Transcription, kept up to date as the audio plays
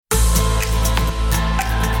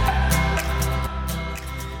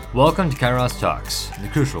Welcome to Kairos Talks, the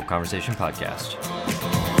Crucial Conversation Podcast.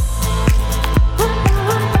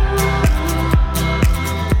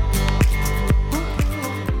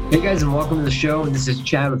 Hey guys, and welcome to the show. This is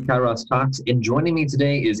Chad with Kairos Talks, and joining me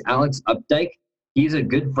today is Alex Updike. He's a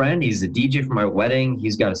good friend. He's a DJ for my wedding.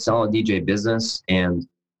 He's got a solid DJ business, and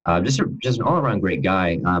just an all-around great guy.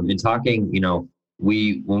 In talking, when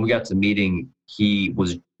we got to the meeting, he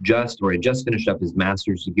had just finished up his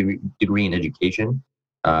master's degree in education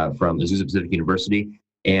from Azusa Pacific University,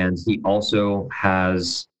 and he also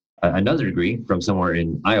has another degree from somewhere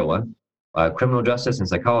in Iowa, criminal justice and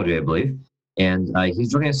psychology, I believe. And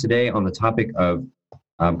he's joining us today on the topic of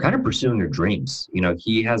kind of pursuing your dreams.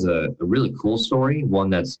 He has a really cool story,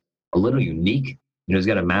 one that's a little unique. He's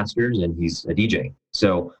got a master's and he's a DJ.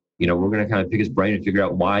 So, we're going to kind of pick his brain and figure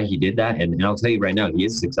out why he did that. And I'll tell you right now, he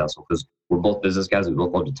is successful because we're both business guys. We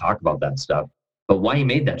both love to talk about that stuff. But why he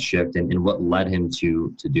made that shift and what led him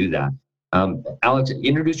to do that. Alex,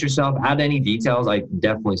 introduce yourself, add any details. I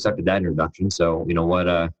definitely sucked at that introduction. So, what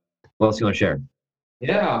else you want to share?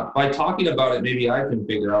 Yeah, by talking about it, maybe I can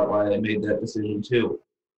figure out why I made that decision too.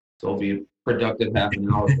 So it'll be a productive half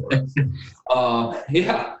an hour for us.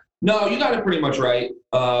 No, you got it pretty much right.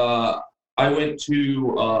 I went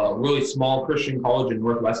to a really small Christian college in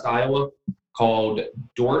Northwest Iowa called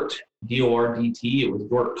Dordt, D-O-R-D-T. It was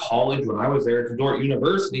Dordt College when I was there. It's Dordt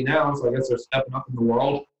University now, so I guess they're stepping up in the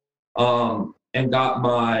world. And got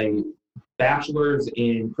my bachelor's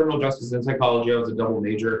in criminal justice and psychology. I was a double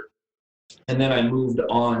major. And then I moved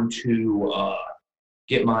on to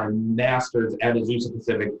get my master's at Azusa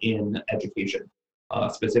Pacific in education,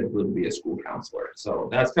 specifically to be a school counselor. So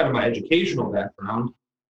that's kind of my educational background.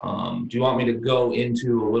 Do you want me to go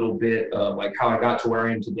into a little bit of like how I got to where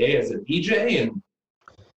I am today as a DJ?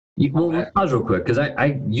 Let's pause real quick because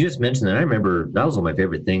you just mentioned that. I remember that was one of my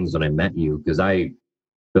favorite things when I met you because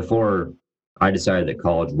before I decided that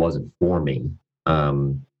college wasn't for me.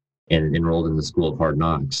 And enrolled in the School of Hard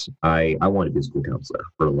Knocks, I wanted to be a school counselor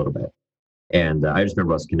for a little bit. And I just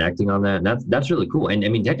remember us connecting on that. And that's really cool. And I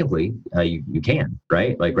mean, technically, you can,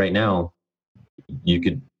 right? Like right now, you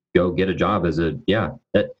could go get a job as and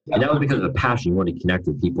that was because of a passion. You want to connect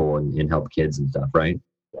with people and help kids and stuff, right?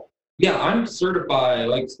 Yeah, I'm certified,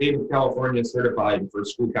 like state of California certified for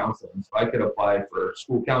school counseling. So I could apply for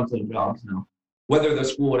school counseling jobs now. Whether the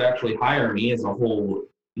school would actually hire me is a whole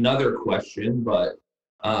another question, but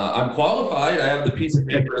I'm qualified. I have the piece of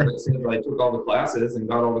paper that says I took all the classes and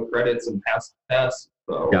got all the credits and passed the test.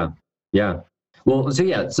 So yeah. Well, so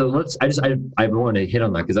I want to hit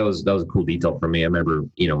on that because that was a cool detail for me. I remember,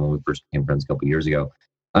 when we first became friends a couple of years ago.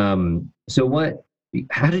 So what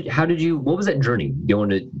was that journey going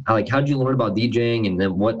to, how did you learn about DJing and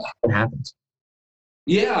then what happens?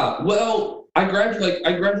 Yeah, well, I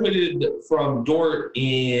graduated from Dordt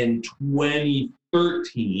in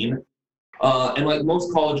 2013. And like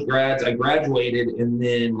most college grads, I graduated and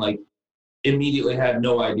then like immediately had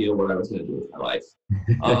no idea what I was going to do with my life.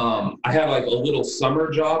 I had like a little summer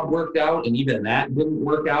job worked out and even that didn't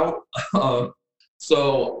work out.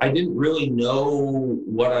 So I didn't really know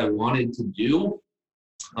what I wanted to do.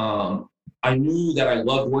 I knew that I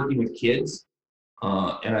loved working with kids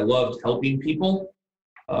and I loved helping people.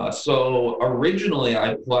 So originally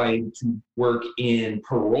I applied to work in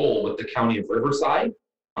parole with the County of Riverside.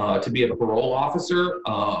 To be a parole officer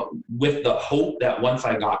with the hope that once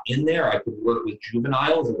I got in there, I could work with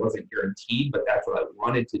juveniles. It wasn't guaranteed, but that's what I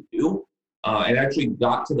wanted to do. And actually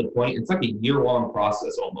got to the point, it's like a year-long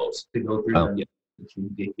process almost to go through and get it's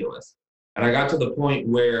ridiculous. And I got to the point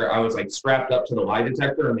where I was like strapped up to the lie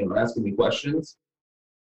detector and they were asking me questions,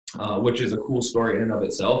 which is a cool story in and of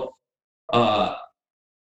itself. And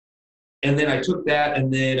then I took that,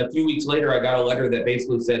 and then a few weeks later, I got a letter that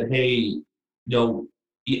basically said, hey,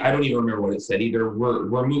 I don't even remember what it said either.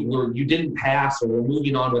 You didn't pass, or we're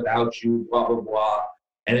moving on without you, blah, blah, blah.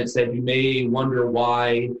 And it said, you may wonder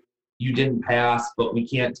why you didn't pass, but we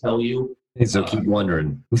can't tell you. So keep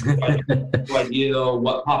wondering. No idea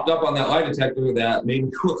what popped up on that lie detector that made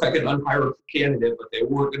me look like an unhireable candidate, but they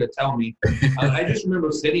weren't going to tell me. I just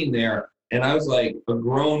remember sitting there, and I was like a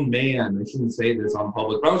grown man. I shouldn't say this on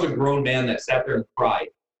public, but I was a grown man that sat there and cried.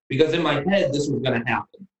 Because in my head, this was going to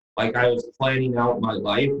happen. Like I was planning out my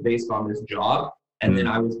life based on this job, and then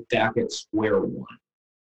I was back at square one.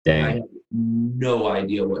 Dang. I had no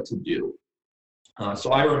idea what to do.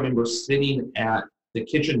 So I remember sitting at the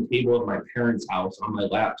kitchen table of my parents' house on my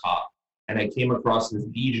laptop, and I came across this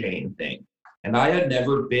DJing thing. And I had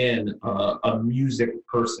never been a music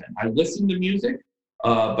person. I listened to music,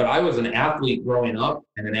 But I was an athlete growing up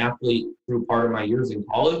and an athlete through part of my years in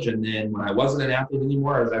college. And then when I wasn't an athlete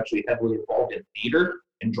anymore, I was actually heavily involved in theater.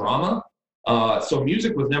 and drama. So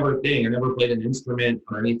music was never a thing. I never played an instrument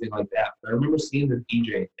or anything like that. But I remember seeing the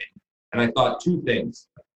DJ thing, and I thought two things.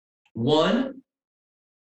 One,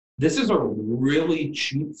 this is a really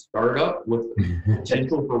cheap startup with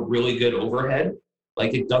potential for really good overhead.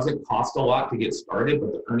 Like, it doesn't cost a lot to get started,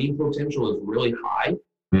 but the earning potential is really high.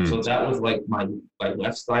 So that was like my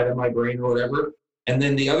left side of my brain or whatever. And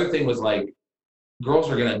then the other thing was like, girls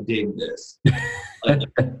are gonna dig this. Like,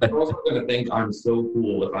 girls are gonna think I'm so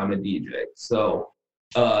cool if I'm a DJ. So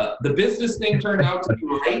the business thing turned out to be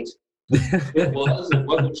right. It was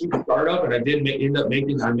a cheap startup, and I did end up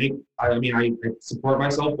making. I support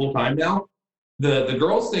myself full time now. The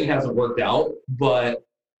girls thing hasn't worked out, but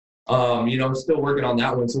I'm still working on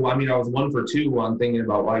that one. So I was 1 for 2 on thinking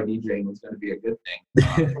about why DJing was going to be a good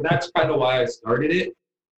thing. So that's kind of why I started it.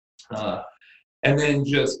 And then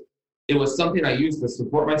it was something I used to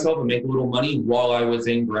support myself and make a little money while I was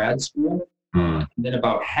in grad school. And then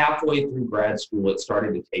about halfway through grad school, it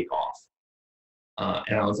started to take off.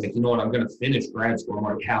 And I was like, you know what, I'm going to finish grad school. I'm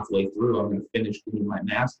already halfway through. I'm going to finish getting my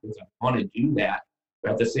master's. I want to do that.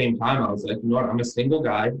 But at the same time, I was like, you know what, I'm a single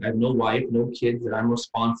guy. I have no wife, no kids that I'm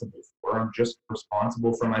responsible for. I'm just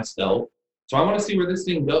responsible for myself. So I want to see where this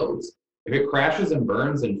thing goes. If it crashes and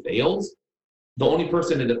burns and fails, the only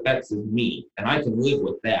person it affects is me. And I can live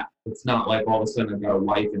with that. It's not like all of a sudden I've got a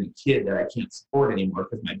wife and a kid that I can't support anymore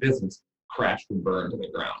because my business crashed and burned to the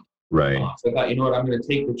ground. Right. So I thought, you know what, I'm going to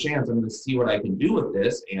take the chance. I'm going to see what I can do with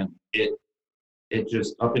this. And it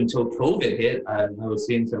just, up until COVID hit, I was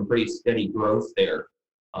seeing some pretty steady growth there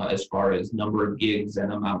as far as number of gigs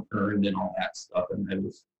and amount earned and all that stuff. And I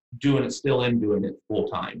was doing it full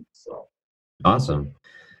time. So awesome.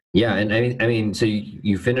 Yeah. And I mean, so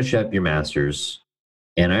you finish up your master's,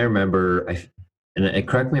 and I remember, and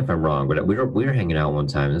correct me if I'm wrong, but we were hanging out one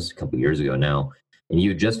time, this is a couple of years ago now, and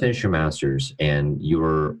you had just finished your master's and you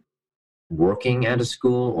were working at a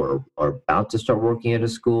school or about to start working at a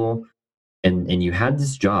school. And you had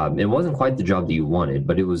this job. It wasn't quite the job that you wanted,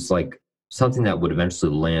 but it was like something that would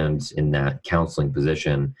eventually land in that counseling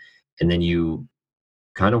position. And then you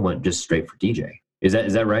kind of went just straight for DJ. Is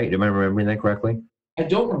that right? Am I remembering that correctly? I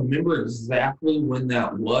don't remember exactly when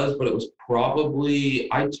that was, but it was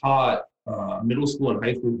probably, I taught middle school and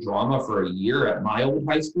high school drama for a year at my old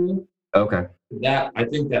high school. Okay. I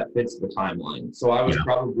think that fits the timeline. So I was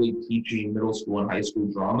probably teaching middle school and high school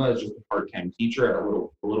drama as just a part-time teacher at a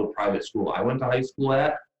little private school I went to high school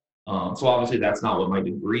at. So obviously that's not what my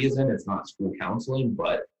degree is in. It's not school counseling,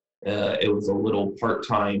 but it was a little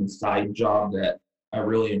part-time side job that I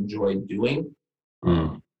really enjoyed doing.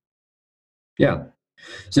 Yeah.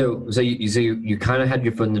 So you kind of had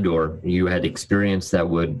your foot in the door. You had experience that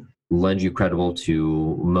would lend you credible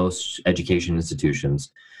to most education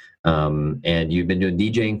institutions. And you've been doing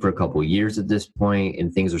DJing for a couple of years at this point,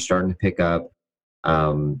 and things are starting to pick up.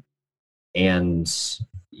 And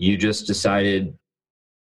you just decided,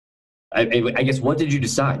 I guess, what did you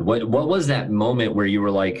decide? What was that moment where you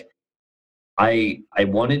were like, I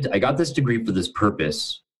got this degree for this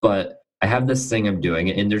purpose, but I have this thing I'm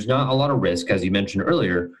doing, and there's not a lot of risk, as you mentioned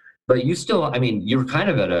earlier, but you still, you were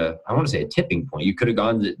kind of at I want to say a tipping point. You could have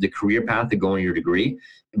gone the career path of going your degree,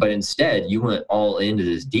 but instead you went all into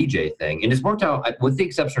this DJ thing, and it's worked out, with the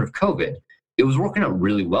exception of COVID, it was working out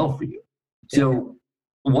really well for you. So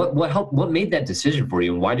what helped, what made that decision for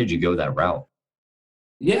you, and why did you go that route?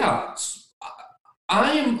 Yeah,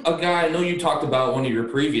 I'm a guy, I know you talked about one of your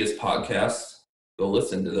previous podcasts. Go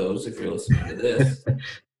listen to those if you're listening to this.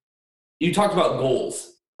 You talked about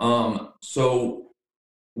goals. So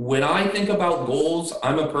when I think about goals,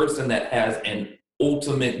 I'm a person that has an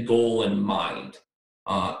ultimate goal in mind.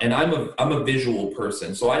 And I'm a visual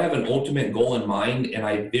person. So I have an ultimate goal in mind, and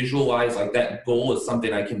I visualize, like, that goal is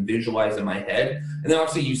something I can visualize in my head. And then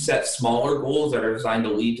obviously you set smaller goals that are designed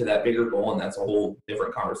to lead to that bigger goal, and that's a whole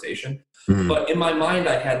different conversation. Mm-hmm. But in my mind,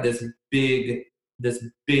 I had this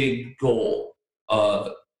big goal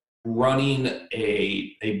of running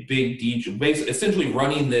a big DJ, basically, essentially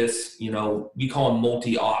running this, we call them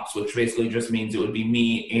multi-ops, which basically just means it would be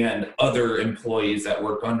me and other employees that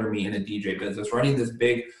work under me in a DJ business, running this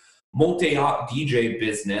big multi-op DJ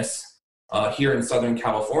business here in Southern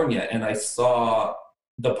California. And I saw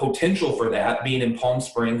the potential for that being in Palm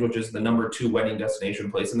Springs, which is the #2 wedding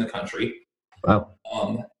destination place in the country. Wow.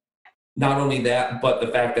 Not only that, but the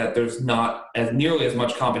fact that there's not as nearly as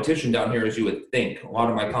much competition down here as you would think. A lot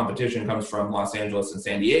of my competition comes from Los Angeles and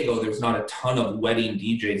San Diego. There's not a ton of wedding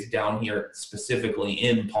DJs down here, specifically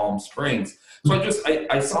in Palm Springs. So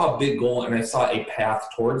I saw a big goal, and I saw a path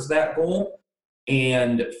towards that goal.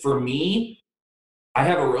 And for me, I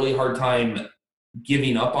have a really hard time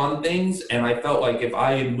giving up on things. And I felt like if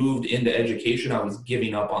I moved into education, I was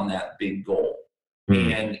giving up on that big goal.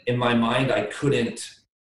 And in my mind, I couldn't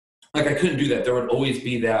do that. There would always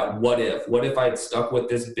be that what if I'd stuck with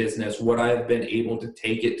this business, would I have been able to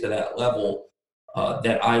take it to that level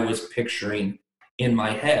that I was picturing in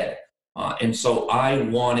my head? And so I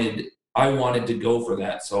wanted to go for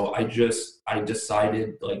that. So I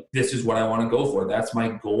decided, like, this is what I want to go for. That's my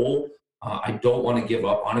goal. I don't want to give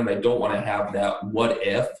up on it. I don't want to have that what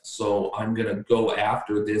if. So I'm going to go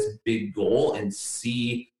after this big goal and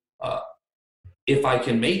see if I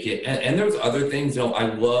can make it. And there's other things, I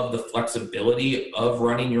love the flexibility of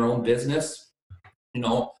running your own business.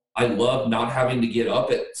 I love not having to get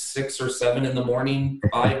up at 6 or 7 in the morning,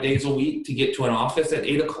 5 days a week to get to an office at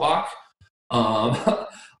 8 o'clock.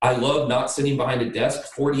 I love not sitting behind a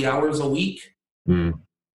desk 40 hours a week.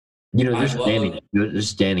 There's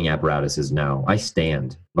standing apparatuses now. I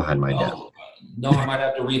stand behind my desk. No, I might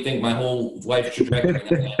have to rethink my whole life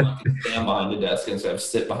trajectory. I can stand behind the desk instead of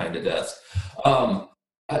sit behind the desk.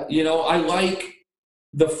 I like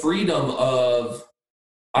the freedom of,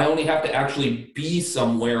 I only have to actually be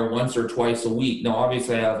somewhere once or twice a week. Now,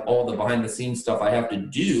 obviously, I have all the behind the scenes stuff I have to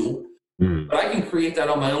do, but I can create that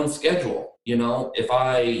on my own schedule. If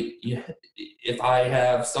I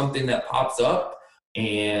have something that pops up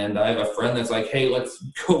and I have a friend that's like, hey, let's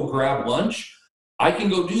go grab lunch, I can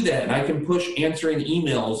go do that, and I can push answering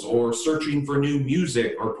emails or searching for new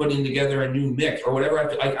music or putting together a new mix or whatever.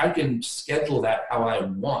 I can schedule that how I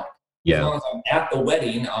want. Yeah. As long as I'm at the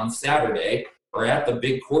wedding on Saturday or at the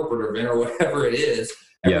big corporate event or whatever it is,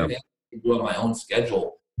 everything I can do on my own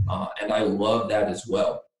schedule, and I love that as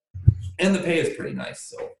well. And the pay is pretty nice.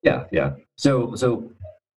 So yeah. So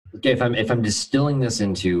okay, if I'm distilling this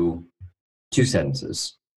into 2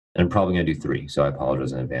 sentences. And I'm probably going to do 3, so I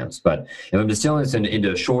apologize in advance. But if I'm distilling this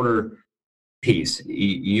into a shorter piece,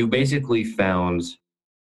 you basically found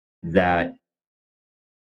that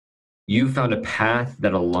you found a path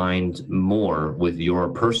that aligned more with your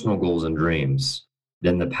personal goals and dreams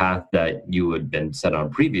than the path that you had been set on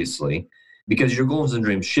previously, because your goals and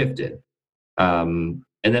dreams shifted. And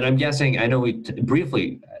then I'm guessing, I know we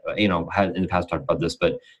briefly, had in the past talked about this,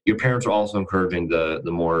 but your parents were also encouraging the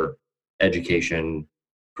more education,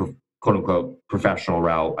 quote unquote, professional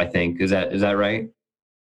route, I think. Is that right?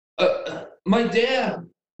 My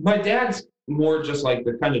dad's more just like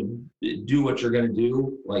the kind of do what you're going to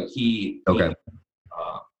do. Like he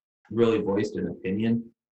really voiced an opinion.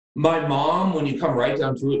 My mom, when you come right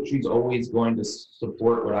down to it, she's always going to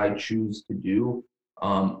support what I choose to do.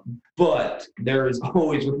 But there is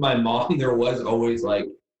always, with my mom, there was always like,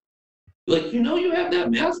 you have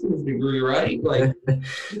that master's degree, right?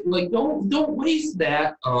 Like don't waste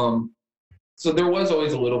that. So there was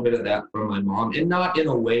always a little bit of that from my mom, and not in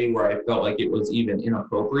a way where I felt like it was even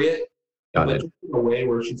inappropriate, but just in a way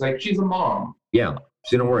where she's like, she's a mom. Yeah,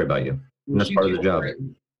 she don't worry about you. And that's part of the job.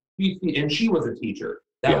 And she was a teacher.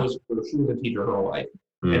 She was a teacher her whole life.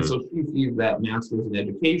 And so she sees that master's in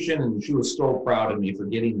education, and she was so proud of me for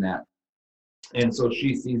getting that. And so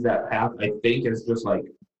she sees that path, I think, as just like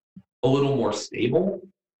a little more stable.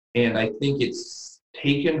 And I think it's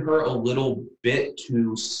taken her a little bit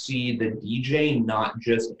to see the DJ not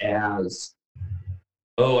just as,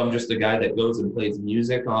 oh, I'm just a guy that goes and plays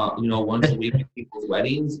music once a week at people's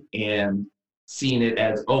weddings, and seeing it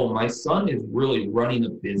as, oh, my son is really running a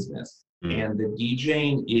business. And the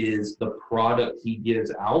DJing is the product he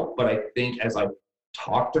gives out. But I think as I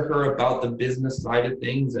talked to her about the business side of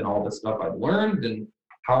things and all the stuff I've learned and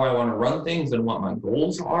how I want to run things and what my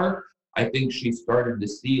goals are, I think she started to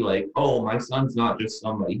see like, oh, my son's not just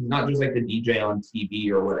somebody. He's not just like the DJ on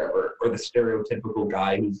TV or whatever, or the stereotypical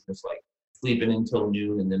guy who's just like sleeping until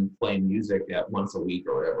noon and then playing music at once a week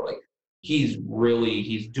or whatever. Like he's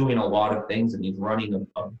doing a lot of things, and he's running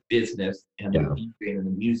a business, and the DJ and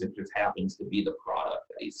the music just happens to be the product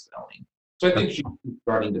that he's selling. So I think she's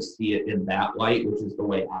starting to see it in that light, which is the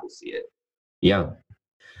way I see it. Yeah.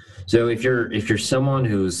 So if you're someone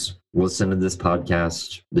who's listened to this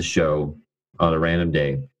podcast, the show, on a random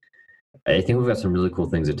day, I think we've got some really cool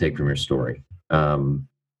things to take from your story.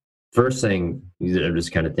 First thing that I'm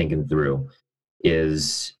just kind of thinking through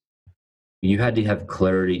is you had to have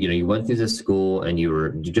clarity. You went through this school and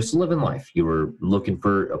you just living life. You were looking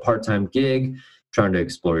for a part-time gig, trying to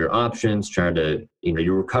explore your options, trying to,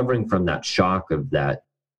 you're recovering from that shock of that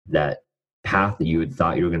path that you had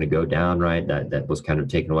thought you were going to go down, right? That was kind of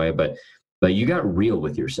taken away, but you got real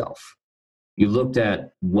with yourself. You looked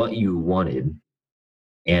at what you wanted,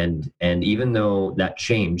 and even though that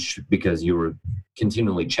changed because you were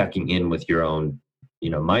continually checking in with your own,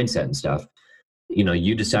 mindset and stuff,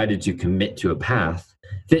 you decided to commit to a path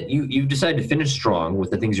that you decided to finish strong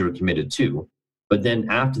with the things you were committed to, but then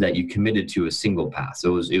after that you committed to a single path.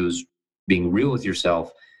 So it was being real with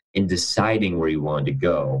yourself and deciding where you wanted to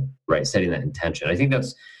go, right? Setting that intention. I think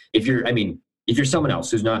that's, if you're someone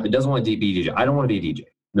else who doesn't want to be a DJ. I don't want to be a DJ.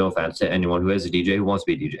 No offense to anyone who is a DJ who wants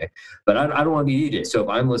to be a DJ, but I don't want to be a DJ. So if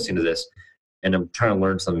I'm listening to this and I'm trying to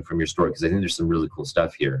learn something from your story, because I think there's some really cool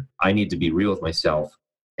stuff here, I need to be real with myself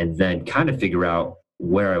and then kind of figure out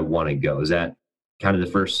where I want to go. Is that kind of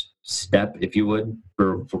the first step, if you would,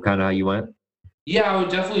 for kind of how you went? Yeah, I would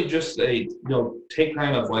definitely just say, take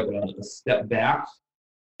kind of like a step back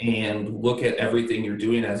and look at everything you're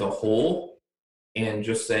doing as a whole and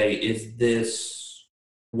just say, is this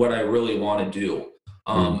what I really want to do?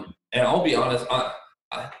 And I'll be honest,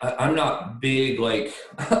 I'm not big, like,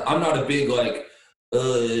 I'm not a big, like,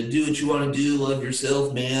 do what you want to do, love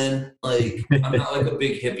yourself, man. Like, I'm not like a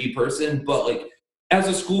big hippie person, but like, as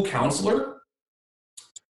a school counselor,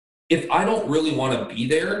 if I don't really want to be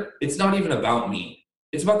there, it's not even about me.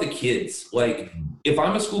 It's about the kids. Like, if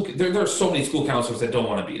I'm a school, there are so many school counselors that don't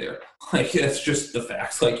want to be there. Like, that's just the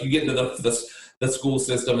facts. Like, you get into the school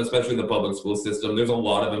system, especially the public school system, there's a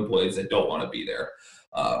lot of employees that don't want to be there.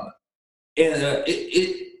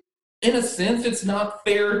 It in a sense, it's not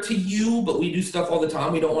fair to you, but we do stuff all the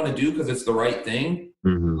time we don't want to do because it's the right thing.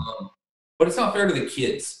 But it's not fair to the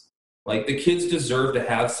kids. Like, the kids deserve to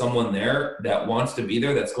have someone there that wants to be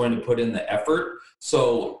there, that's going to put in the effort.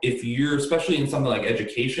 So if you're, especially in something like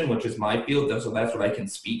education, which is my field, that's what I can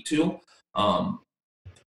speak to.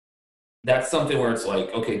 That's something where it's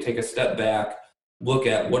like, okay, take a step back, look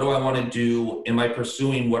at what do I want to do? Am I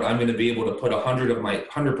pursuing what I'm going to be able to put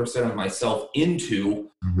 100% of myself into,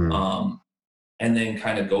 and then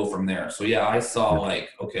kind of go from there. So yeah, I saw like,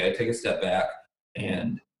 okay, I take a step back,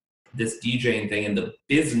 and this DJing thing and the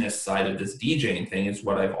business side of this DJing thing is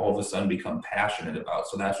what I've all of a sudden become passionate about.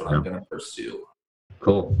 So that's what I'm going to pursue.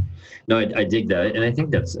 Cool. No, I dig that. And I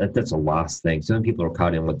think that's a lost thing. Some people are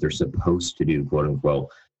caught in what they're supposed to do, quote unquote.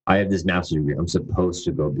 I have this master's degree. I'm supposed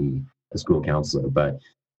to go be a school counselor, but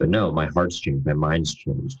no, my heart's changed, my mind's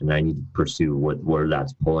changed, and I need to pursue where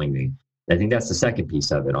that's pulling me. I think that's the second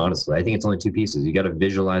piece of it, honestly. I think it's only two pieces. You got to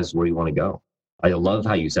visualize where you want to go. I love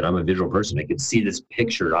how you said, I'm a visual person. I could see this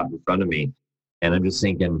picture out in front of me, and I'm just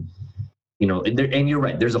thinking, and you're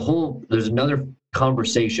right. There's another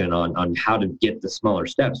conversation on how to get the smaller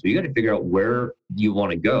steps. So you got to figure out where you want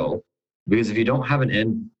to go, because if you don't have an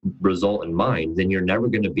end result in mind, then you're never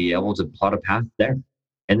going to be able to plot a path there.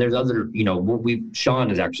 And there's other, Sean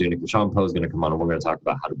Poe is going to come on, and we're going to talk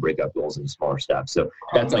about how to break up goals into smaller steps. So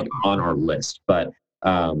that's like on our list. But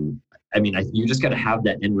you just got to have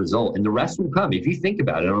that end result, and the rest will come. If you think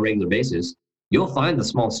about it on a regular basis, you'll find the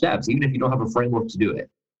small steps, even if you don't have a framework to do it.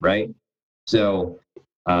 Right. So,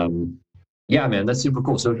 yeah, man, that's super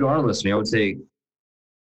cool. So if you are listening, I would say,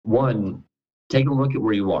 one, take a look at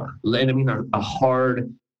where you are. And a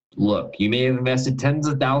hard look. You may have invested tens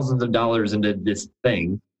of thousands of dollars into this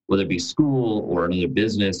thing, whether it be school or another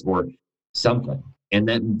business or something, and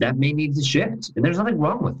that may need to shift. And there's nothing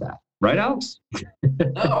wrong with that, right, Alex?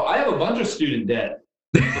 No, I have a bunch of student debt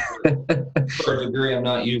for a degree I'm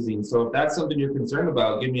not using. So if that's something you're concerned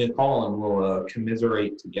about, give me a call and we'll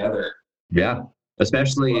commiserate together. Yeah,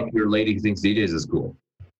 especially if you're a lady who thinks DJs is cool.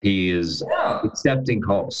 He is accepting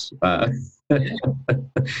calls.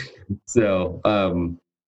 So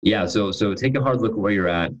take a hard look at where you're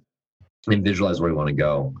at and visualize where you want to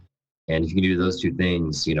go. And if you can do those two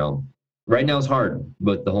things, right now it's hard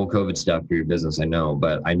with the whole COVID stuff for your business, I know,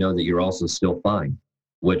 but I know that you're also still fine,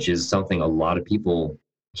 which is something a lot of people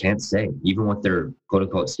can't say, even with their quote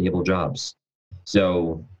unquote stable jobs.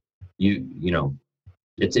 So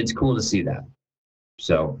it's cool to see that.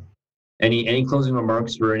 So any closing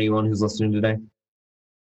remarks for anyone who's listening today?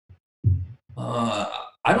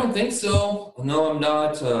 I don't think so. No, I'm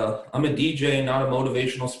not. I'm a DJ, not a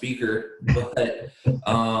motivational speaker. But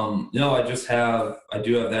no, I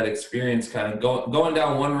do have that experience, kind of going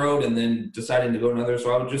down one road and then deciding to go another.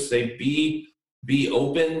 So I would just say be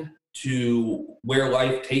open to where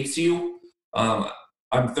life takes you.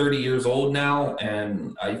 I'm 30 years old now,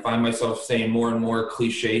 and I find myself saying more and more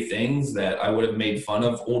cliche things that I would have made fun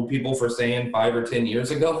of old people for saying 5 or 10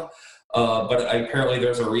 years ago. But apparently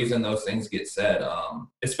there's a reason those things get said,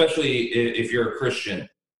 especially if you're a Christian.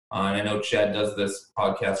 And I know Chad does this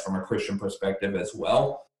podcast from a Christian perspective as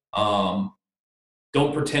well.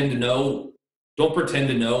 Don't pretend to know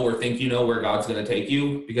or think you know where God's going to take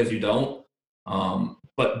you, because you don't.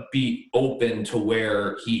 But be open to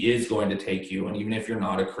where He is going to take you, and even if you're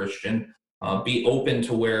not a Christian, be open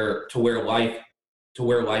to where life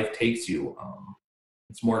takes you.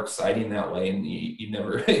 it's more exciting that way, and you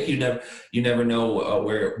never you never know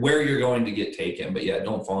where you're going to get taken. But yeah,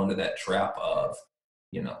 don't fall into that trap of,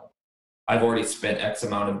 I've already spent X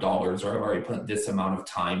amount of dollars, or I've already put this amount of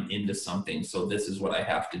time into something, so this is what I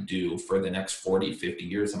have to do for the next 40, 50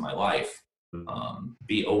 years of my life.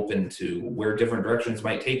 Be open to where different directions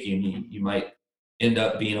might take you. You might end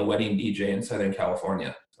up being a wedding DJ in Southern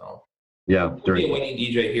California. So yeah, be a wedding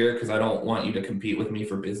DJ here, because I don't want you to compete with me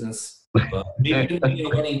for business. But maybe be a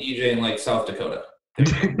wedding DJ in like South Dakota.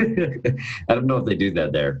 I don't know if they do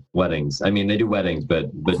that there. Weddings. I mean, they do weddings, but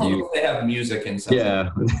they have music and stuff. Yeah.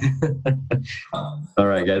 All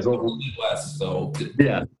right, guys. Well, Midwest, so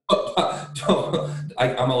yeah.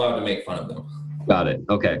 I'm allowed to make fun of them. Got it.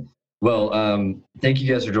 Okay. Well, thank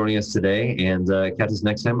you guys for joining us today, and catch us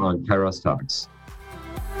next time on Kairos Talks.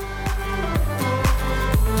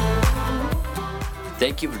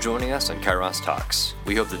 Thank you for joining us on Kairos Talks.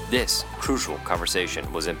 We hope that this crucial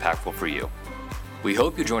conversation was impactful for you. We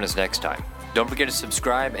hope you join us next time. Don't forget to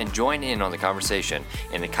subscribe and join in on the conversation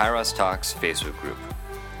in the Kairos Talks Facebook group.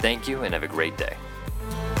 Thank you and have a great day.